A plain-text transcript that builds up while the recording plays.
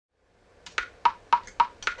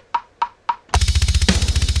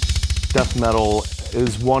Death metal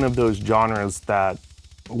is one of those genres that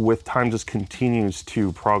with time just continues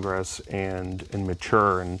to progress and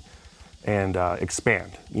mature and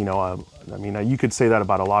expand. You know, I mean, you could say that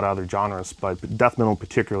about a lot of other genres, but death metal in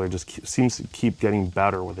particular just seems to keep getting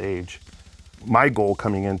better with age. My goal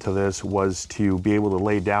coming into this was to be able to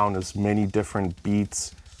lay down as many different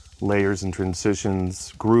beats, layers and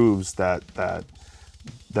transitions, grooves that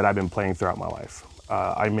I've been playing throughout my life.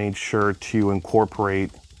 I made sure to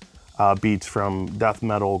incorporate beats from death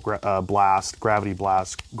metal, blast, gravity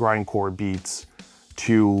blast, grindcore beats,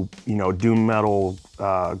 to, you know, doom metal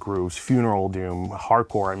grooves, funeral doom,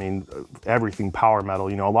 hardcore. I mean, everything, power metal.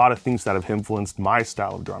 You know, a lot of things that have influenced my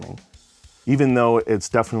style of drumming. Even though it's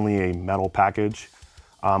definitely a metal package,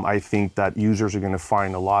 I think that users are going to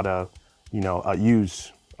find a lot of, you know,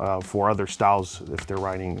 use for other styles if they're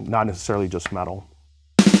writing, not necessarily just metal.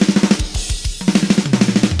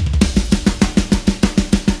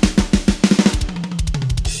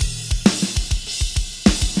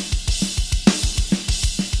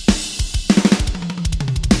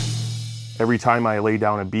 Every time I lay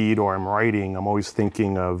down a beat or I'm writing, I'm always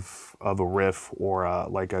thinking of a riff or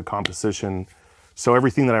like a composition. So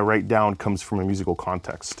everything that I write down comes from a musical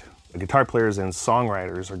context. The guitar players and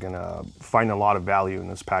songwriters are gonna find a lot of value in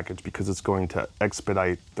this package because it's going to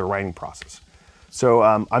expedite the writing process. So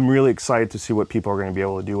I'm really excited to see what people are gonna be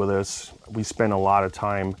able to do with this. We spend a lot of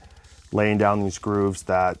time laying down these grooves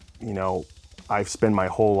that, you know, I've spent my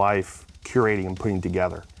whole life curating and putting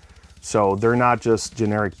together. So they're not just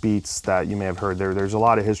generic beats that you may have heard. There's a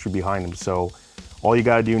lot of history behind them. So all you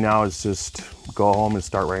gotta do now is just go home and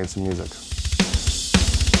start writing some music.